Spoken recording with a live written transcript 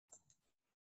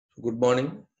Good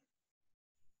morning,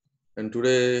 and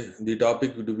today the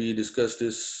topic to be discussed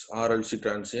is RLC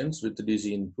transients with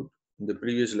DC input. In the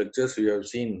previous lectures, we have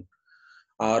seen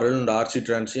RL and RC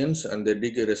transients and their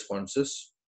decay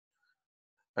responses.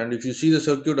 And if you see the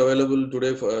circuit available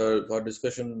today for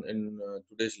discussion in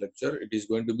today's lecture, it is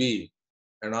going to be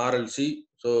an RLC.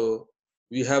 So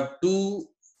we have two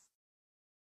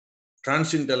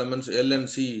transient elements L and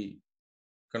C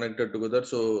connected together.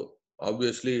 So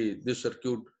obviously this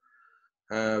circuit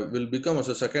will become as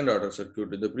a second order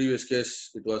circuit. In the previous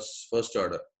case, it was first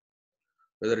order.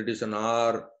 Whether it is an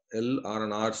RL or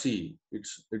an RC,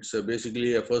 it's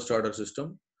basically a first order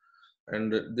system.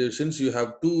 And since you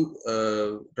have two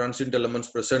transient elements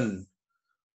present,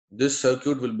 this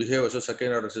circuit will behave as a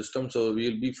second order system. So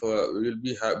we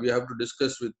have to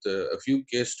discuss with a few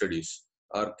case studies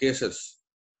or cases.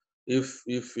 If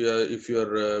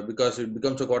you're because it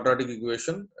becomes a quadratic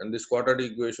equation, and this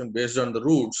quadratic equation based on the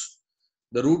roots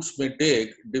may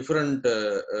take different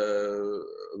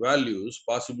values.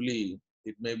 Possibly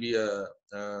it may be a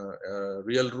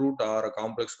real root or a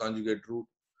complex conjugate root.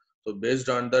 So based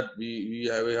on that, we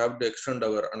have to extend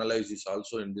our analysis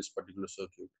also in this particular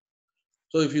circuit.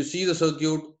 So if you see the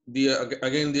circuit,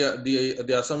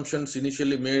 the assumptions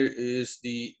initially made is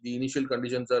the initial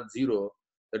conditions are zero.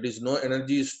 That is, no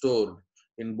energy is stored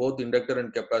in both inductor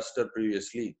and capacitor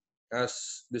previously,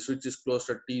 as the switch is closed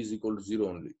at t is equal to 0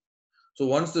 only. So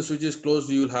once the switch is closed,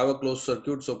 you will have a closed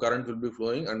circuit, so current will be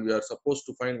flowing, and we are supposed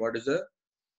to find what is the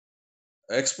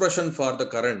expression for the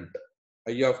current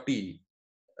I of t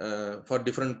for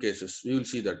different cases. We will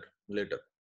see that later.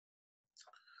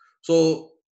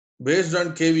 So based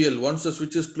on KVL, once the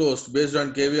switch is closed, based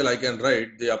on KVL, I can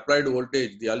write the applied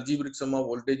voltage, the algebraic sum of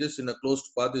voltages in a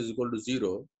closed path is equal to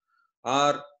 0,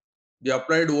 or the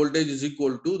applied voltage is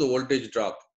equal to the voltage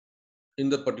drop in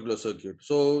the particular circuit.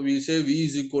 So we say V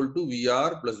is equal to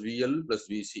VR plus VL plus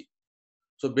VC.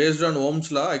 So based on Ohm's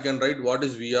law, I can write what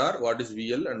is VR, what is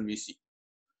VL and VC.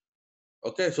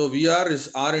 Okay, so VR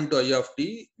is R into I of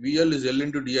t, VL is L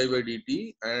into di by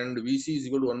dt, and VC is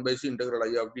equal to 1 by C integral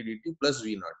I of t dt plus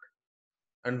V naught.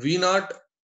 And V naught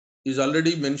is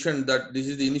already mentioned that this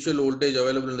is the initial voltage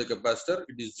available in the capacitor.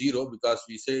 It is 0 because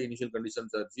we say initial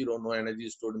conditions are 0, no energy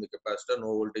is stored in the capacitor, no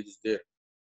voltage is there.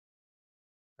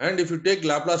 And if you take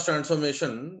Laplace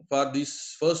transformation for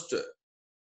this first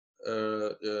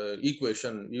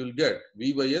equation, you will get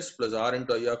V by S plus R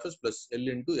into I of S plus L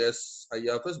into S I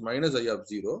of S minus I of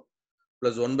 0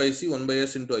 plus 1 by C 1 by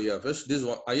S into I of S. This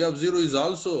I of 0 is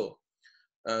also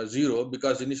 0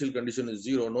 because initial condition is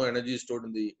 0, no energy is stored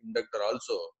in the inductor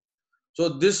also. So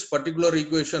this particular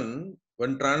equation,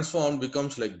 when transformed,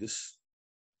 becomes like this.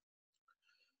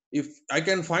 If I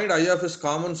can find I of S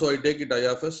common, so I take it I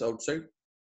of S outside.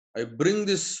 I bring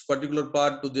this particular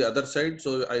part to the other side,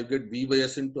 so I get V by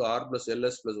S into R plus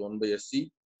LS plus 1 by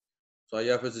SC. So I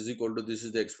of S is equal to, this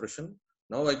is the expression.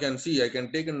 Now I can see, I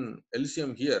can take an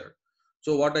LCM here.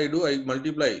 So what I do, I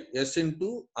multiply S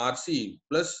into RC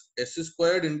plus S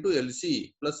squared into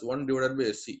LC plus 1 divided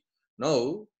by SC.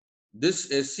 Now this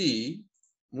SC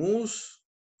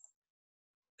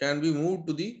can be moved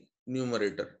to the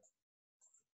numerator.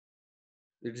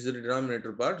 It is the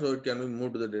denominator part, so it can be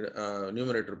moved to the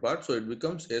numerator part. So it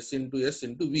becomes S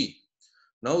into V.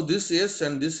 Now this S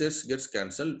and this S gets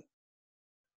cancelled.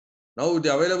 Now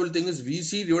the available thing is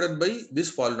VC divided by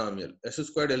this polynomial, S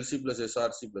squared LC plus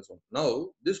SRC plus 1.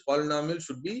 Now this polynomial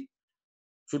should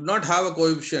not have a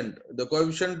coefficient. The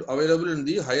coefficient available in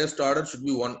the highest order should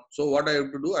be 1. So what I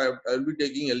have to do, I will be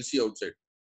taking LC outside.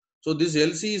 So this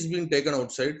LC is being taken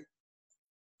outside.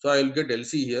 So I will get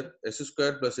LC here, S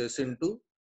squared plus S into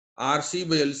RC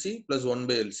by LC plus 1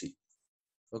 by LC.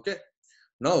 Okay.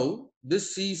 Now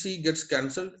this CC gets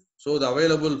cancelled. So the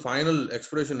available final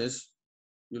expression is,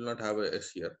 you will not have a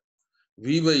S here,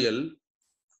 V by L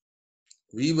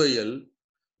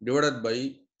divided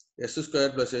by S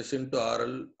squared plus S into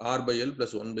R by L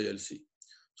plus 1 by LC.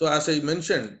 So as I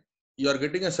mentioned, you are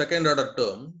getting a second order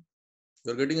term.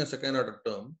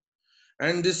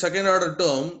 And this second order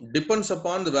term depends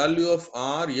upon the value of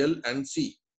R, L and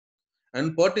C.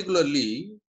 And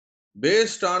particularly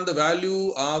based on the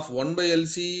value of 1 by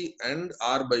LC and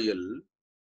R by L,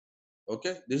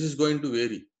 okay, this is going to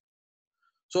vary.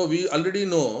 So we already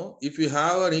know, if you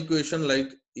have an equation like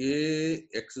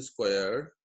ax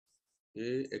squared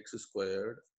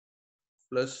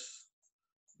plus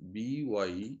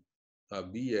bx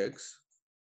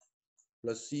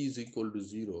plus c is equal to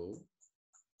 0,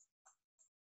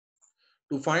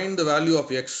 to find the value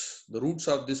of x, the roots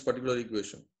of this particular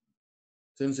equation,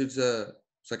 since it's a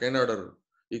second order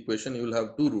equation, you will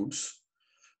have two roots.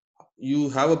 you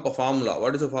have a formula.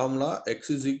 What is the formula? X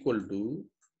is equal to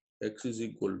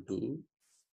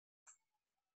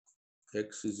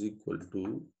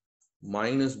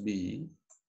minus b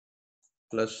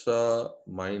plus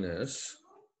minus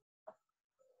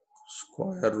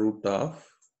square root of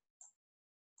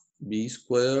b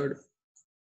squared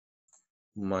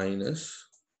minus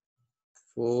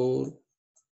 4ac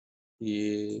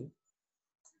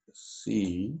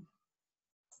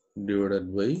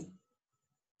divided by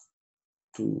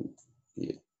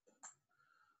 2a.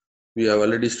 We have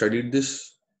already studied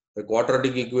this. The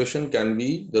quadratic equation can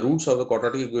be, the roots of the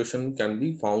quadratic equation can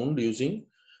be found using,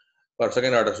 for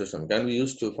second order system, can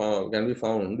be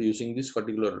found using this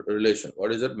particular relation.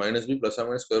 What is that? Minus b plus or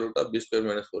minus square root of b square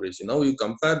minus 4ac. Now you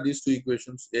compare these two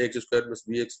equations, ax square plus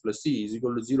bx plus c is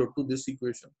equal to 0 to this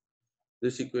equation.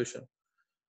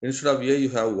 Instead of a you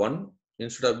have 1,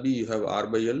 instead of b you have r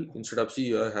by l, instead of c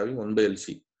you are having 1 by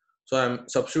lc. So I am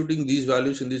substituting these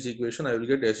values in this equation. I will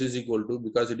get s is equal to,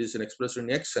 because it is expressed in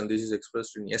x and this is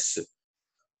expressed in s.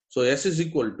 So s is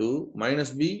equal to minus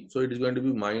b. So it is going to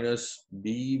be minus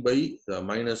b by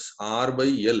minus r by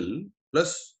l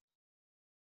plus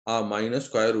minus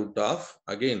square root of,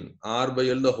 again, r by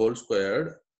l the whole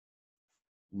squared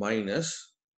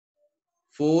minus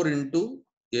 4 into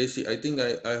ac. I think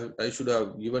I should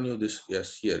have given you this.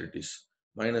 Yes, here it is.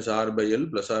 Minus r by l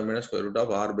plus or minus square root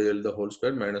of r by l the whole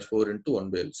square minus 4 into 1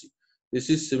 by lc. This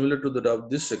is similar to that of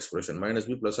this expression, minus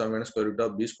b plus or minus square root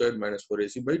of b squared minus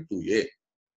 4ac by 2a.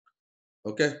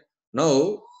 Okay.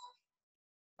 Now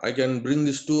I can bring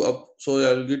this 2 up. So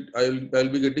I'll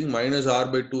be getting minus r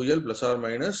by 2l plus or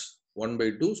minus 1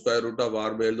 by 2 square root of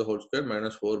r by l the whole square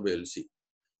minus 4 by lc.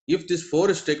 If this 4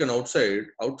 is taken outside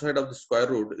of the square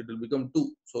root, it will become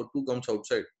 2. So 2 comes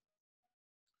outside.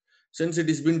 Since it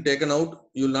is been taken out,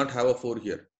 you will not have a 4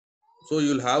 here. So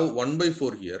you will have 1 by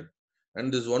 4 here.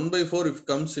 And this 1 by 4, if it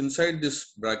comes inside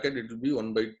this bracket, it will be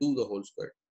 1 by 2 the whole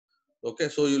square. Okay,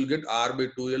 so you will get r by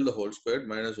 2l the whole square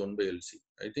minus 1 by lc.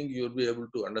 I think you will be able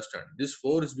to understand. This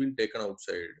 4 is being taken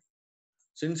outside.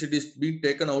 Since it is being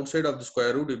taken outside of the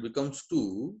square root, it becomes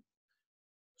 2.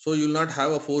 So you will not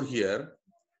have a 4 here.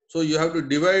 So you have to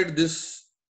divide this.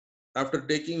 After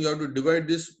taking, you have to divide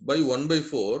this by 1 by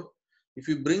 4. If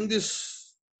you bring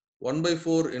this 1 by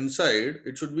 4 inside,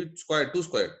 it should be squared, 2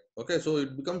 squared. Okay, so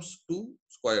it becomes 2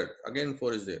 squared. Again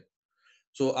 4 is there.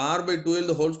 So r by 2l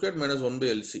the whole squared minus 1 by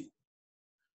lc.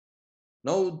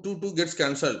 Now 2 gets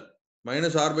cancelled.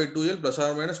 Minus r by 2l plus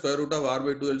or minus square root of r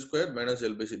by 2l squared minus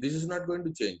l by c. This is not going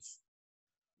to change.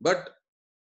 But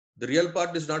the real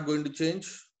part is not going to change.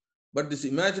 But this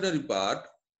imaginary part,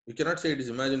 we cannot say it is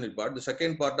imaginary part. The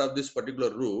second part of this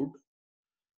particular root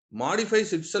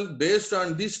modifies itself based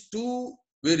on these two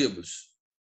variables,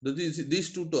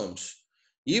 these two terms.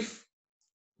 If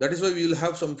that is why we will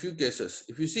have some few cases.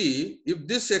 If you see, if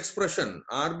this expression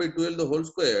r by 2l the whole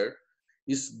square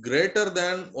is greater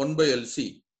than 1 by lc,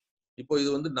 இப்போ இது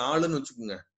வந்து 4ன்னு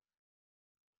வச்சுக்கோங்க.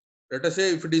 Let us say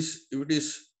if it is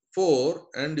 4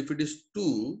 and if it is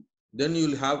 2, then you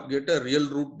will get a real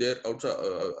root there outside,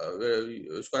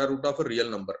 square root of a real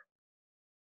number,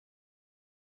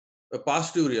 a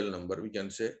positive real number, we can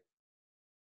say.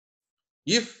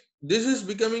 If this is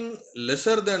becoming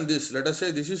lesser than this, let us say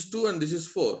this is 2 and this is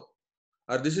 4,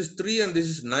 or this is 3 and this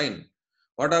is 9,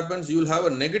 what happens? You will have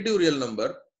a negative real number.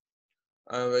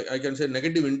 I can say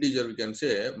negative integer, we can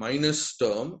say minus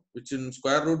term, which in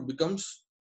square root becomes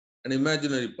an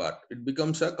imaginary part. It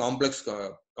becomes a complex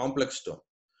term.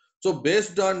 So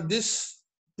based on these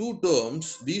two terms,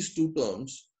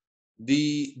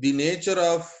 the nature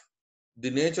of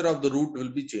the root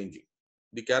will be changing.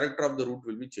 The character of the root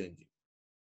will be changing.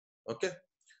 Okay.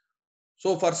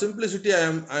 So for simplicity,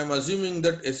 I am assuming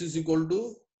that s is equal to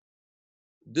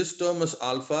this term is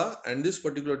alpha and this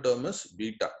particular term is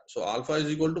beta. So alpha is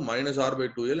equal to minus r by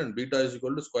 2l and beta is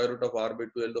equal to square root of r by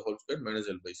 2l the whole square minus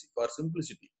l by c, for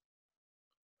simplicity.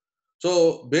 So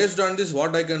based on this,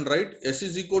 what I can write, s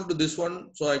is equal to this one.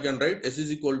 So I can write s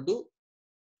is equal to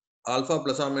alpha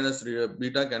plus or minus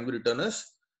beta can be written as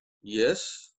s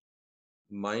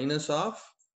minus of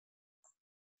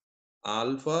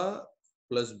alpha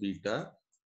plus beta.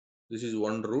 This is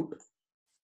one root.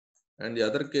 And the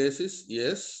other case is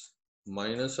s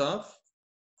minus of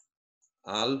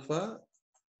alpha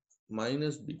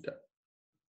minus beta.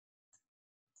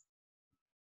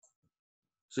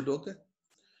 Is it okay?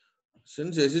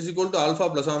 Since s is equal to alpha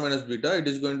plus or minus beta, it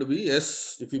is going to be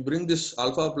s. If you bring this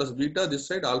alpha plus beta this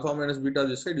side, alpha minus beta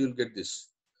this side, you will get this.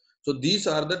 So these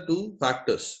are the two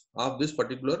factors of this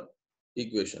particular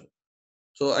equation.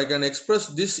 So I can express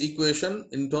this equation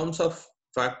in terms of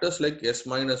factors like s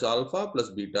minus alpha plus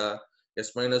beta,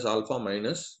 S minus alpha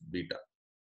minus beta.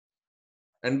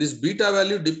 And this beta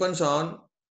value depends on,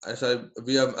 as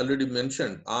we have already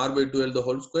mentioned, R by 2L the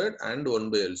whole squared and 1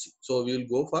 by LC. So we will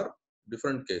go for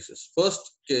different cases. First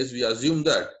case, we assume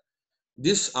that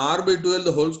this R by 2L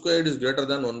the whole squared is greater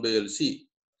than 1 by LC.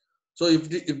 So if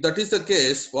that is the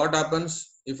case, what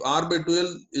happens? If R by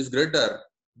 2L is greater,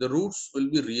 the roots will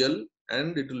be real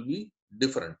and it will be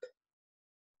different.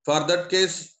 For that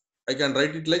case, I can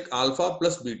write it like alpha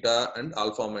plus beta and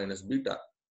alpha minus beta.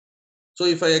 So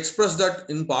if I express that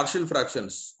in partial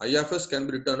fractions, I of s can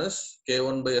be written as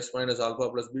k1 by s minus alpha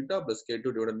plus beta plus k2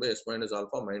 divided by s minus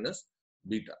alpha minus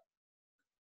beta.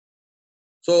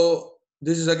 So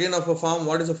this is again of a form.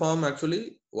 What is the form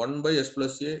actually? 1 by s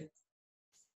plus a.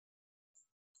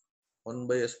 1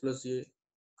 by s plus a.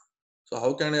 So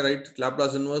how can I write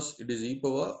Laplace inverse? It is e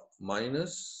power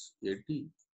minus at.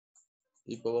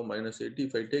 E power minus at.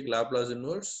 If I take Laplace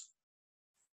inverse,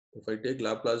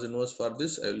 for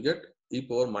this, I will get e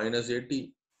power minus at.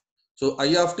 So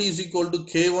I of t is equal to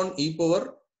k1 e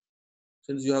power.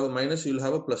 Since you have a minus, you will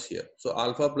have a plus here. So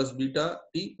alpha plus beta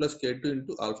t plus k2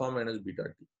 into alpha minus beta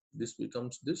t. This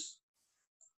becomes this,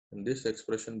 and this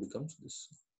expression becomes this.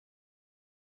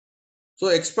 So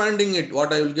expanding it,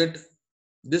 what I will get?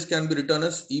 This can be written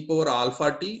as e power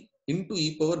alpha t into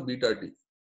e power beta t.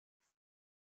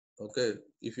 Okay,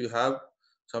 if you have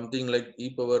something like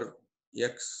e power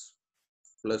x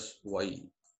plus y,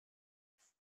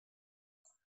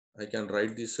 I can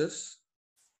write this as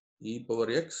e power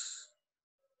x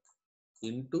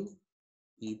into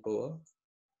e power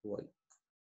y.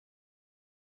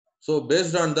 So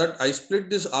based on that, I split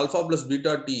this alpha plus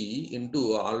beta t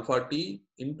into alpha t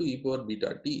into e power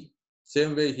beta t.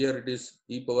 Same way here it is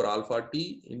e power alpha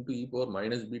t into e power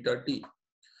minus beta t.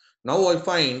 Now I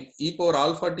find e power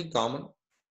alpha t common.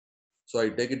 So I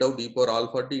take it out, e power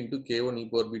alpha t into k1 e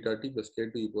power beta t plus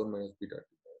k2 e power minus beta t.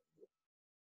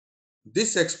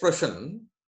 This expression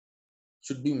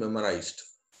should be memorized.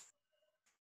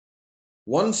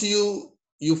 Once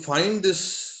you find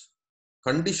this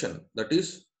condition, that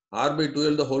is R by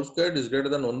 2L the whole squared is greater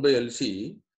than 1 by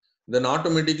LC, then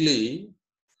automatically,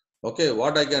 okay,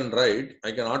 what I can write,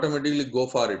 I can automatically go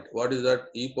for it. What is that?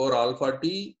 E power alpha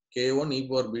t, k1 e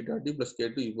power beta t plus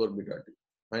k2 e power beta t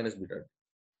minus beta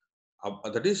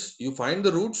t. That is, you find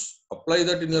the roots, apply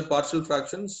that in your partial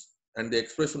fractions, and the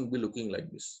expression will be looking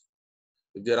like this.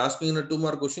 If they are asking in a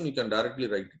 2-mark question, you can directly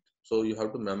write it. So you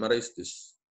have to memorize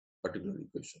this particular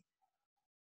equation.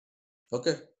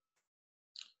 Okay.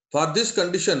 For this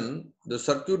condition, the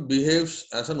circuit behaves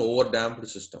as an overdamped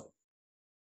system.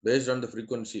 Based on the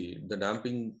frequency, the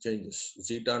damping changes,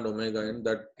 zeta and omega n,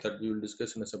 that we will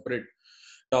discuss in a separate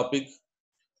topic.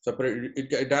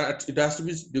 It has to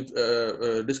be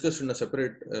discussed in a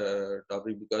separate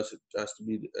topic because it has to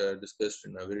be discussed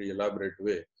in a very elaborate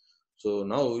way. So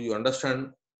now you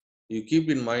understand, you keep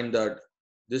in mind that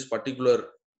this particular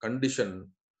condition,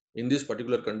 in this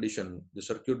particular condition, the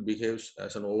circuit behaves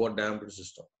as an overdamped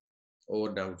system.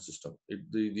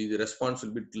 The response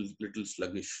will be little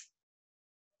sluggish.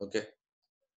 Okay.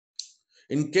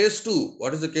 In case 2,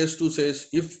 what is the case 2 says?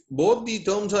 If both the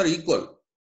terms are equal,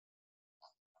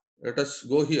 let us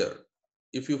go here.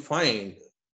 If you find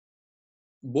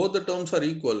both the terms are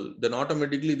equal, then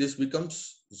automatically this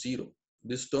becomes 0.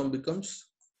 This term becomes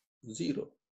 0.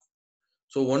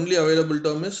 So only available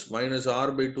term is minus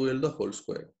r by 2l the whole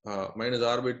square, minus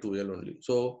r by 2l only.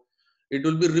 So it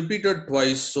will be repeated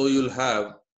twice. So you'll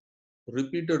have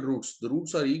repeated roots. The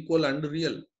roots are equal and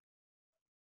real.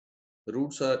 The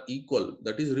roots are equal,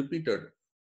 that is repeated.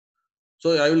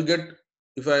 So I will get,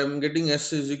 if I am getting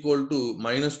s is equal to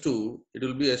minus 2, it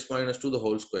will be s minus 2 the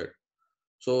whole square.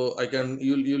 So I can,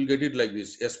 you'll get it like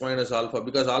this, s minus alpha,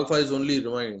 because alpha is only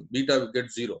remaining, beta will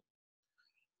get 0.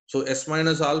 So s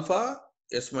minus alpha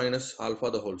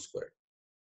the whole square.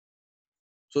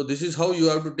 So this is how you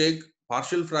have to take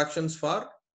partial fractions for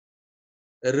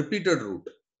a repeated root.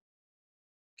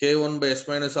 K1 by s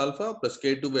minus alpha plus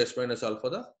K2 by s minus alpha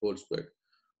the whole square.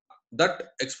 That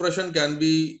expression can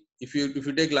be, if you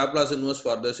take Laplace inverse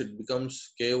for this, it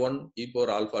becomes K1 e power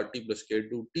alpha t plus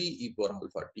K2 t e power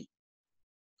alpha t.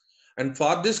 And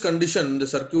for this condition, the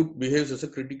circuit behaves as a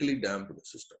critically damped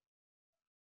system.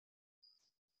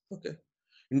 Okay.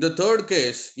 In the third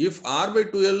case, if R by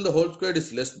 2L the whole squared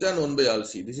is less than 1 by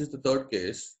LC, this is the third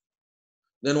case,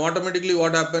 then automatically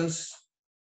what happens?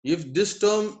 If this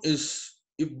term is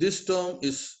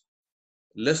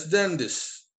less than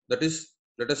this, that is,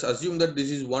 let us assume that this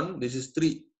is 1, this is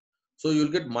 3. So you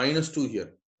will get minus 2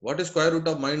 here. What is square root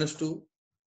of minus 2?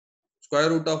 Square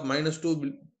root of minus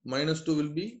 2 will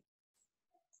be,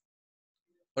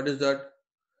 what is that?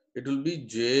 it will be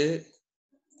j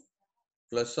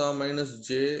plus or minus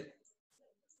j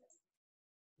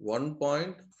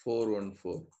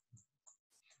 1.414.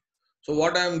 So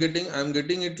what I am getting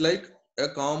it like a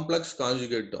complex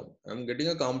conjugate term. I am getting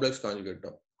a complex conjugate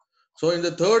term. So in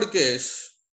the third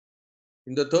case,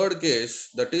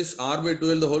 that is r by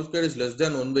 2l the whole square is less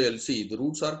than 1 by LC. The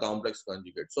roots are complex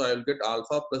conjugate. So I will get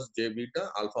alpha plus j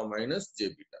beta, alpha minus j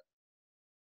beta.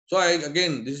 So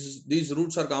again, these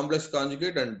roots are complex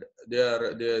conjugate, and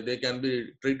they can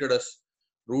be treated as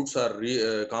roots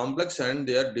are complex and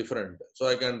they are different. So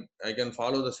I can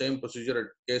follow the same procedure at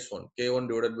case 1, k1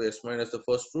 divided by s minus the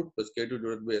first root plus k2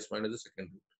 divided by s minus the second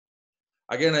root.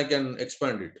 Again, I can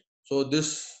expand it. So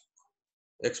this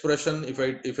expression, if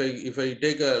I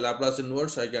take a Laplace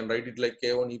inverse, I can write it like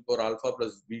k1 e power alpha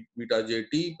plus beta j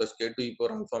plus k2 e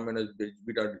power alpha minus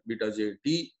beta j.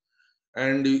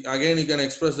 And again, you can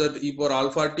express that e power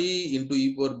alpha t into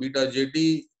e power beta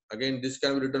jt. Again, this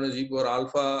can be written as e power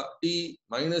alpha t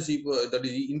minus e power, that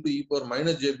is into e power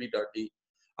minus j beta t.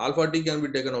 Alpha t can be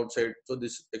taken outside. So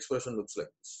this expression looks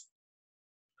like this.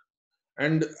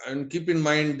 And keep in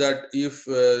mind that if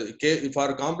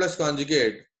our complex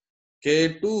conjugate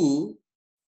k2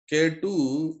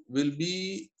 will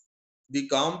be the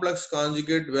complex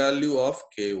conjugate value of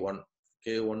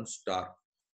k1 star.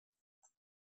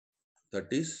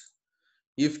 That is,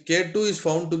 if k2 is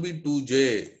found to be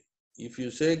 2j, if you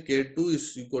say k2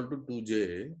 is equal to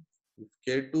 2j, if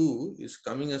k2 is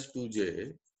coming as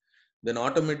 2j, then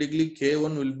automatically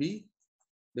k1 will be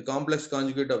the complex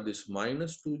conjugate of this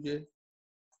minus 2j,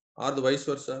 or the vice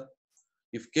versa.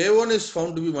 If k1 is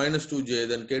found to be minus 2j,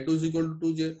 then k2 is equal to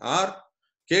 2j, or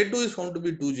k2 is found to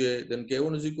be 2j, then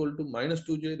k1 is equal to minus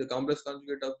 2j, the complex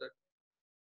conjugate of that.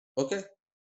 Okay.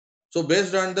 So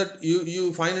based on that,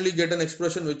 you finally get an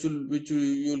expression which you'll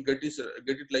get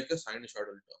it like a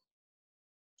sinusoidal term.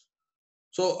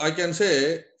 So I can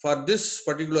say for this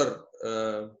particular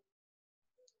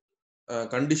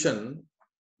condition,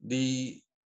 the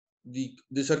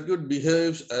circuit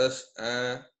behaves as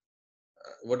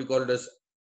what you call it as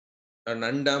an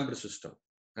undamped system.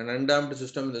 An undamped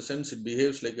system in the sense it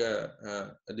behaves like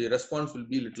the response will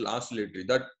be little oscillatory.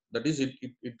 That is it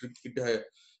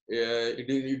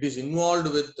is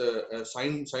involved with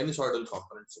sinusoidal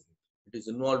components in it. It is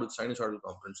involved with sinusoidal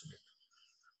components in it.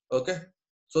 Okay.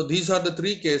 So these are the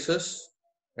three cases,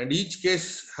 and each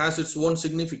case has its own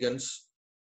significance.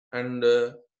 And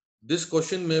this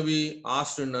question may be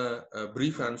asked in a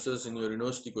brief answers in your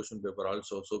university question paper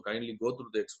also. So kindly go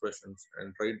through the expressions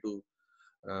and try to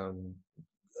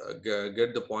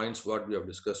get the points what we have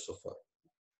discussed so far.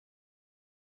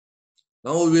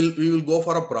 Now we will go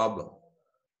for a problem,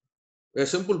 a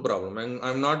simple problem, and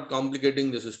I'm not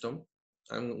complicating the system.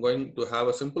 I'm going to have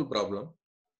a simple problem.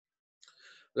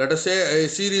 Let us say a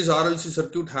series RLC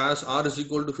circuit has R is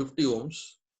equal to 50 ohms,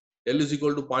 L is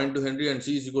equal to 0.2 Henry, and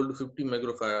C is equal to 50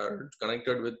 megafarad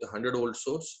connected with 100 volt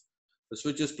source. The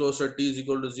switch is closed at T is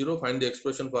equal to 0. Find the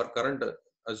expression for current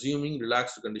assuming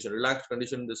relaxed condition. Relaxed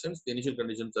condition in the sense the initial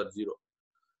conditions are 0.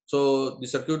 So the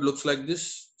circuit looks like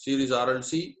this: series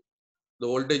RLC. The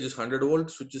voltage is 100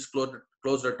 volts, switch is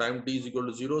closed at time T is equal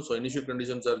to 0. So initial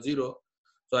conditions are 0.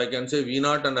 So I can say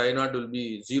V0 and I0 will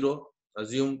be 0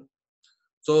 assumed.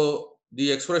 So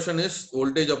the expression is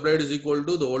voltage applied is equal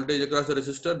to the voltage across the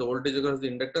resistor, the voltage across the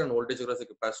inductor, and voltage across the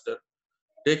capacitor.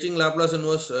 Taking Laplace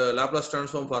inverse, Laplace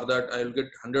transform for that, I will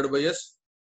get 100 by S,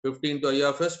 50 into I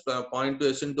of S, 0.2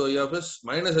 S into I of S,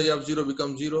 minus I of 0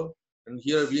 becomes 0. And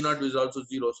here V0 is also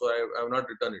 0, so I have not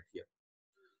written it here.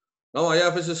 Now I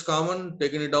of S is common,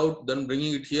 taking it out, then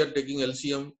bringing it here, taking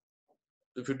LCM.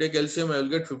 If you take LCM, I will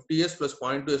get 50S plus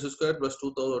 0.2 S square plus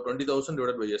 20,000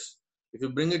 divided by S. If you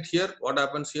bring it here, what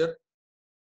happens here?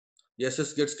 The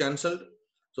SS gets cancelled.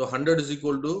 So 100 is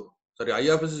equal to, sorry,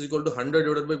 I of S is equal to 100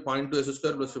 divided by 0.2 S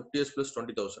square plus 50S plus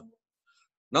 20,000.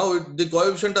 Now the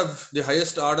coefficient of the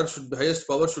highest order highest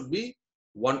power should be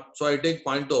 1. So I take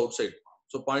 0.2 outside.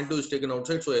 So 0.2 is taken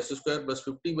outside. So S square plus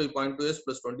 50 by 0.2 S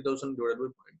plus 20,000 divided by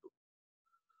 0.2.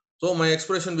 So my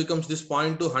expression becomes this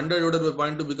 0.2, 100 divided by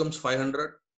 0.2 becomes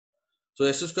 500. So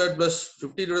S square plus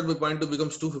 50 divided by 0.2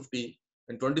 becomes 250,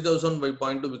 and 20,000 by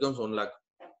 0.2 becomes 1 lakh.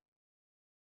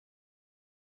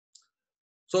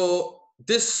 So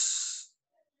this,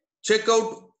 check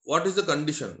out what is the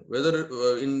condition, whether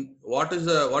in what is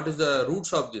the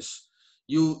roots of this.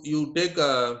 You take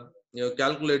a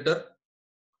calculator,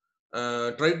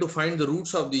 try to find the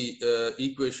roots of the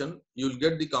equation. You will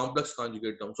get the complex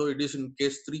conjugate term. So it is in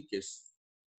case 3.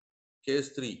 Case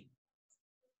 3.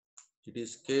 It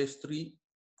is case 3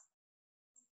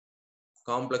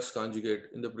 complex conjugate.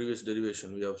 In the previous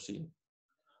derivation we have seen.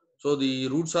 So the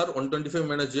roots are 125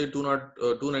 minus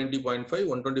J290.5,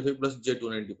 125 plus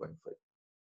J290.5.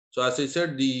 So as I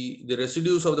said, the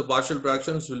residues of the partial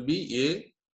fractions will be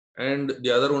A, and the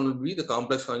other one will be the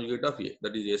complex conjugate of A,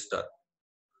 that is A star.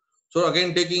 So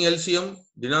again, taking LCM,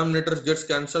 denominators gets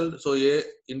cancelled. So A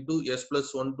into S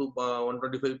plus 1 to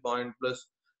 125 point plus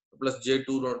J2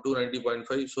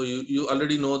 290.5. So you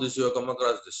already know this, you have come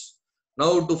across this.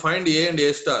 Now to find A and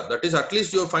A star, that is at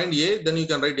least you find A, then you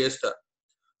can write A star.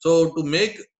 So to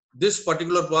make this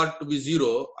particular part to be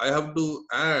 0, I have to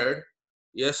add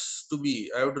S to B.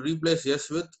 I have to replace S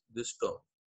with this term.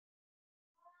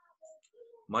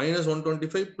 Minus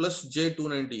 125 plus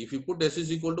J290. If you put S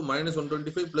is equal to minus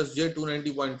 125 plus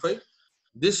J290.5,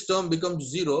 this term becomes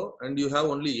 0 and you have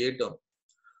only A term.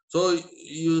 So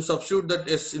you substitute that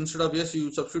S, instead of S, you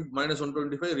substitute minus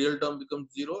 125, real term becomes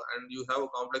 0 and you have a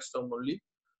complex term only.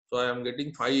 So I am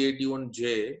getting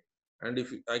 581J, and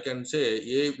if I can say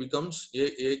A becomes,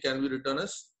 A can be written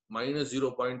as minus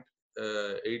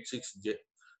 0.86J.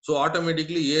 So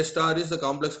automatically A star is the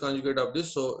complex conjugate of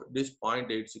this, so this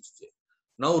 0.86J.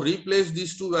 Now replace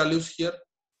these two values here.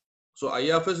 So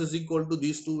I of S is equal to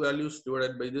these two values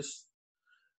divided by this.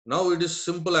 Now it is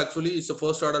simple actually, it's a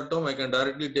first order term, I can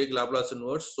directly take Laplace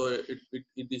inverse. So it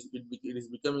is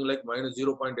becoming like minus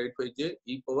 0.85J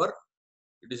e power.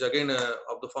 It is again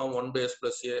of the form 1 by S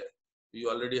plus A. You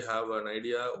already have an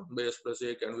idea, 1 by S plus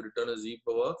A can be written as e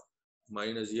power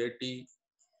minus AT.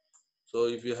 So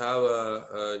if you have,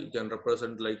 you can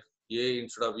represent like A,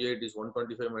 instead of A it is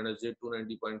 125 minus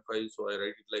J290.5. So I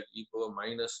write it like e power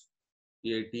minus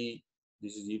AT.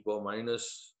 This is e power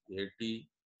minus AT.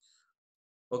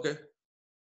 Okay.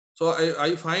 So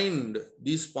I find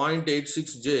this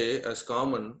 0.86J as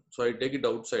common. So I take it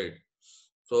outside.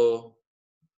 So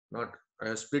not, I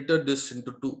have splitted this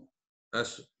into two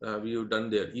as we have done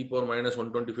there. E power minus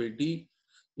 125T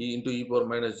into e power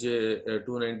minus J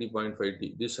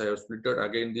 290.5T. This I have splitted.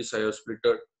 Again, this I have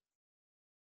splitted.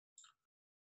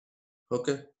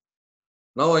 Okay.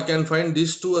 Now I can find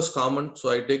these two as common. So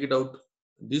I take it out.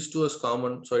 These two as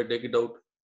common. So I take it out.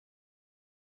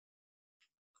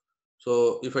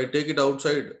 So if I take it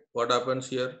outside, what happens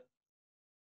here?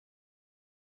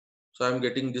 So I'm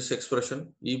getting this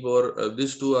expression, e power,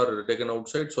 these two are taken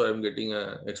outside. So I'm getting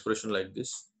an expression like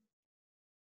this.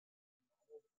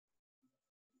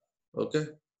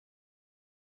 Okay.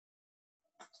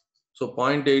 So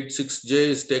 0.86J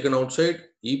is taken outside,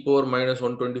 e power minus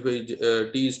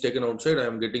 125 T is taken outside. I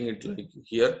am getting it like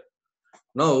here.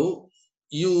 Now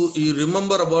you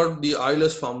remember about the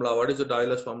Euler's formula. What is the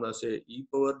Euler's formula? Say e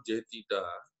power J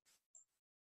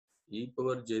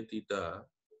theta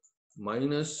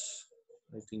minus,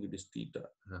 I think it is theta,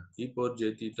 e power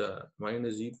J theta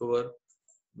minus e power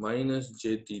minus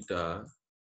J theta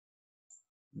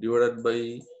divided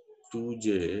by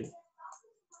 2J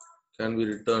can be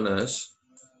written as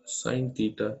sine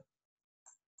theta.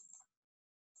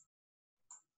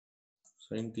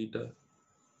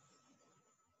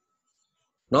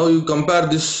 Now you compare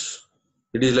this,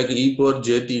 it is like e power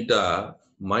J theta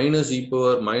minus e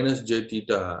power minus J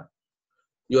theta.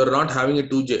 You are not having a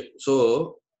 2J.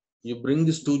 So you bring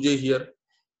this 2J here.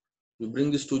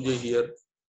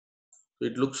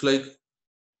 It looks like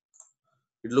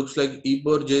e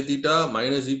power J theta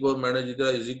minus e power minus theta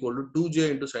is equal to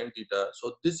 2J into sine theta.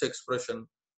 So this expression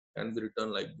can be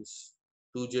written like this: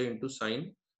 2J into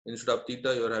sine. Instead of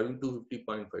theta, you are having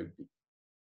 250.5T.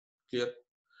 Clear?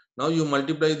 Now you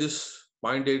multiply this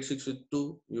 0.86 with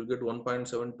 2, you will get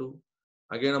 1.72.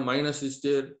 Again a minus is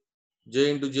there.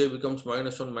 J into J becomes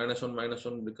minus 1, minus 1, minus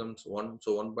 1 becomes 1.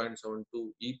 So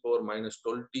 1.72 e power minus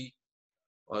 12T.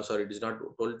 Sorry, it is not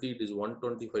 12T, it is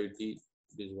 125T.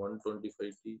 It is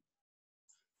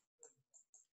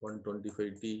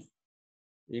 125T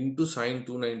into sine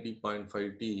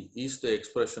 290.5T is the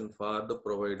expression for the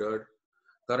provided,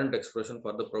 current expression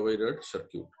for the provided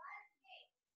circuit.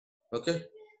 Okay.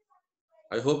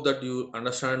 I hope that you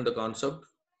understand the concept.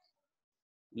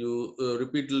 You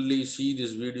repeatedly see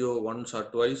this video once or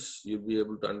twice, you'll be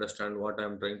able to understand what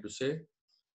I'm trying to say.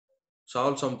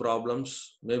 Solve some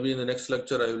problems. Maybe in the next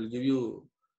lecture, I will give you,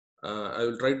 I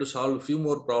will try to solve a few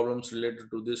more problems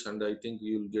related to this, and I think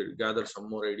you'll gather some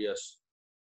more ideas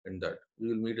in that. We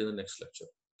will meet in the next lecture.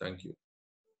 Thank you.